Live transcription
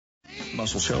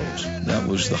Muscle Shoals. That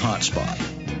was the hot spot.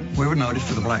 We were noticed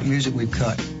for the black music we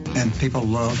cut, and people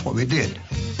loved what we did.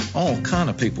 All kind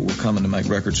of people were coming to make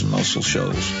records in Muscle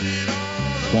Shoals.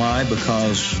 Why?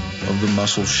 Because of the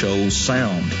Muscle Shoals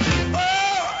sound.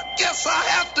 Oh, guess I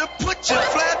have to put your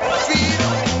flat feet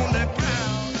on the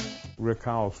ground. Rick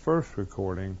Hall's first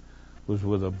recording was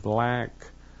with a black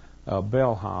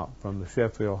bellhop from the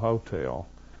Sheffield Hotel,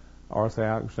 Arthur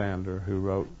Alexander, who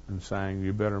wrote and sang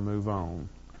 "You Better Move On."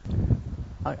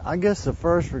 I guess the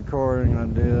first recording I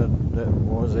did that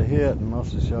was a hit in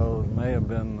Muscle Shoals may have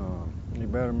been "You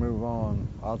Better Move On,"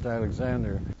 Arthur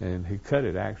Alexander. And he cut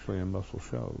it actually in Muscle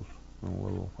Shoals, in a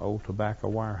little old tobacco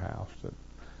warehouse that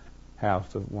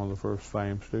housed one of the first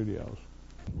famed studios.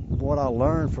 What I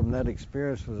learned from that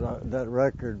experience was that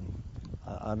record,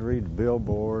 I'd read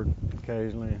Billboard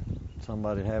occasionally,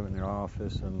 somebody have it in their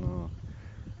office, and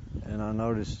I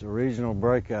noticed the regional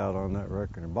breakout on that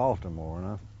record in Baltimore, and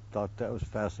I thought that was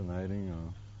fascinating.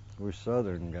 We're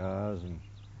Southern guys, and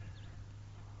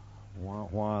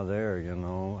why there, you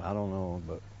know? I don't know,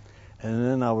 and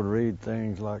then I would read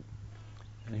things like,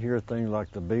 and hear things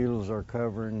like the Beatles are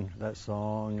covering that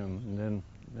song, and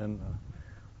then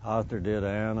Arthur did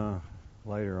Anna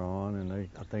later on, and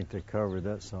I think they covered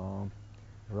that song.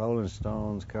 The Rolling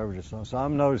Stones covered the song. So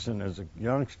I'm noticing as a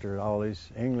youngster, all these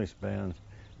English bands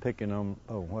picking on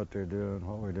what they're doing,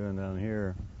 what we're doing down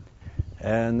here.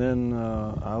 And then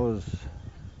I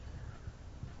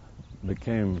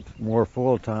became more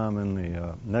full-time in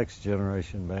the Next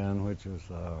Generation band, which was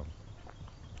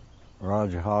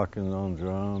Roger Hawkins on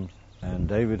drums and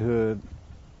David Hood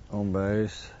on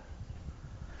bass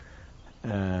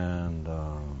and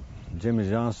Jimmy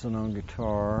Johnson on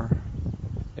guitar.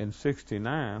 In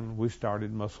 '69, we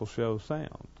started Muscle Shoals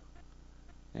Sound,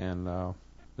 and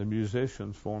the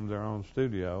musicians formed their own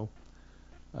studio,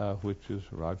 which is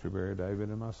Roger, Barry, David,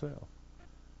 and myself.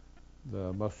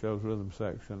 The Muscle Shoals Rhythm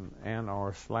Section and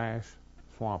our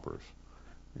 / Swampers,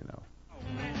 you know.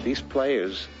 These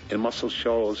players in Muscle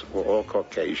Shoals were all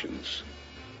Caucasians.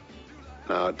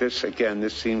 Now, this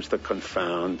seems to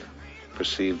confound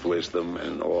perceived wisdom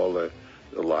and all the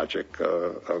logic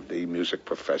of the music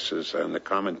professors and the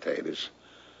commentators.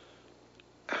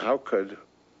 How could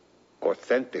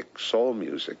authentic soul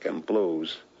music and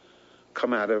blues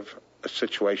come out of a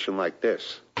situation like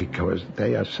this? Because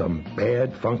they are some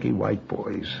bad, funky white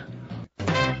boys.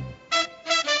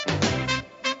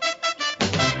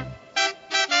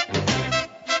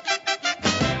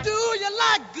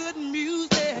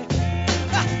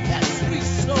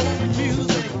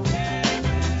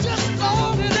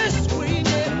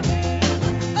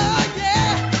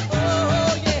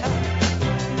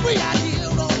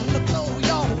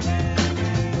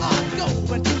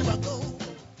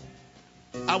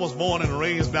 I was born and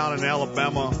raised down in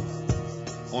Alabama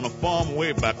on a farm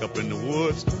way back up in the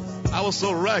woods. I was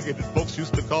so ragged that folks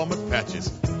used to call me Patches.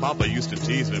 Papa used to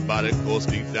tease me about it. Of course,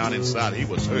 deep down inside, he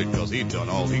was hurt because he'd done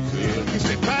all he could. He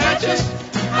said, Patches,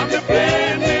 I'm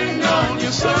depending on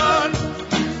your son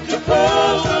to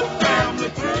pull the family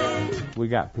through. We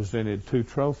got presented 2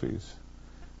 trophies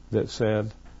that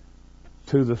said,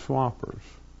 "To the Swampers,"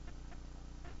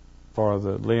 for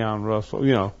the Leon Russell,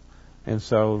 you know. And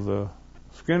so the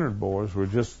Skinner boys were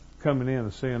just coming in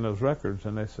and seeing those records,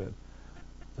 and they said,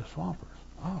 "The Swampers,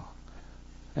 oh."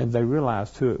 And they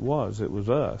realized who it was. It was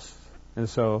us. And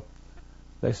so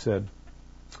they said,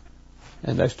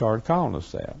 and they started calling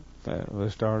us that. They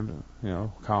started,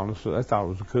 calling us, they thought it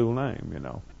was a cool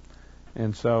name,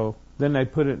 And so then they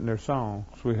put it in their song,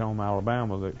 Sweet Home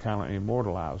Alabama, that kind of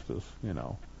immortalized us,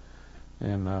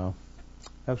 And that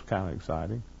was kind of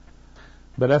exciting.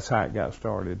 But that's how it got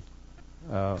started.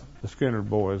 The Skinner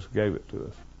boys gave it to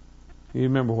us. You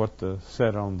remember what the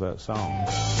said on that song?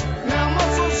 Now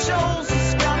Muscle Shoals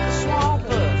has got the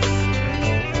Swampers,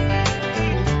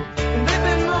 and they've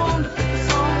been known to pick the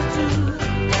song too.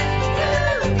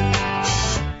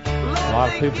 A lot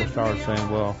of people started saying,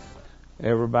 well,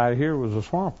 everybody here was a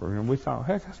swamper, and we thought,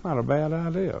 heck, that's not a bad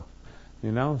idea,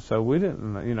 So we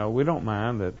didn't, we don't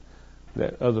mind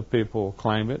that other people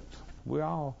claim it. We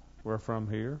all were from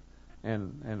here,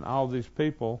 and all these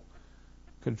people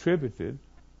contributed,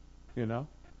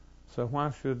 So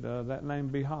why should that name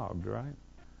be hogged, right?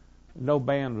 No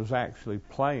band was actually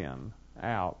playing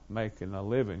out, making a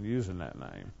living using that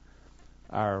name.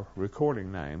 Our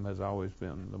recording name has always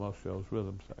been the Muscle Shoals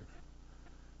Rhythm Section.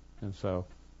 And so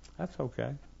that's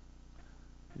okay.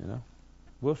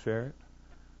 We'll share it.